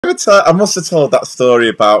ever tell? I must have told that story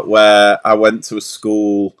about where I went to a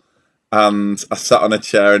school and I sat on a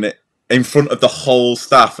chair and in front of the whole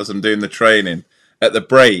staff as I'm doing the training. At the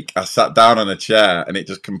break, I sat down on a chair and it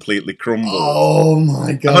just completely crumbled. Oh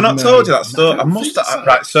my god! Have I not told you that story? I must have. So.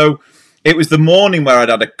 Right, so it was the morning where I'd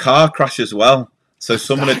had a car crash as well. So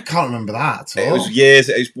someone I can't remember that. It was years.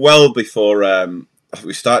 It was well before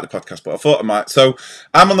we started the podcast, but I thought I might. So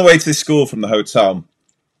I'm on the way to this school from the hotel.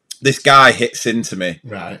 This guy hits into me.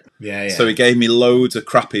 Right. Yeah. So he gave me loads of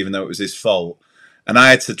crap, even though it was his fault. And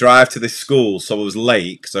I had to drive to this school, so I was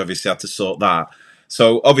late because obviously I had to sort that.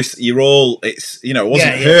 So obviously you're all, it's, it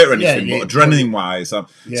wasn't hurt or anything, but adrenaline wise. So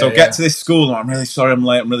get to this school and I'm really sorry, I'm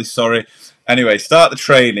late, I'm really sorry. Anyway, start the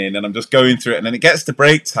training and I'm just going through it. And then it gets to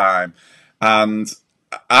break time and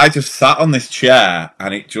I just sat on this chair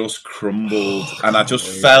and it just crumbled and I just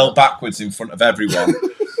fell backwards in front of everyone.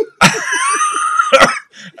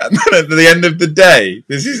 And then at the end of the day,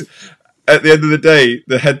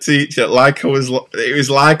 the head teacher, it was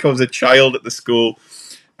like I was a child at the school.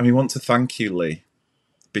 And we want to thank you, Lee,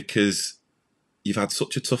 because you've had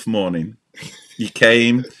such a tough morning. You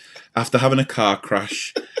came after having a car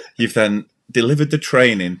crash. You've then delivered the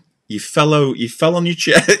training. You fell on your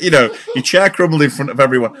chair. Your chair crumbled in front of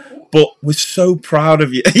everyone. But we're so proud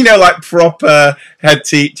of you. Like proper head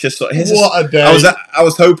teacher. So what a day! I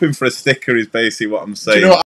was hoping for a sticker. Is basically what I'm saying.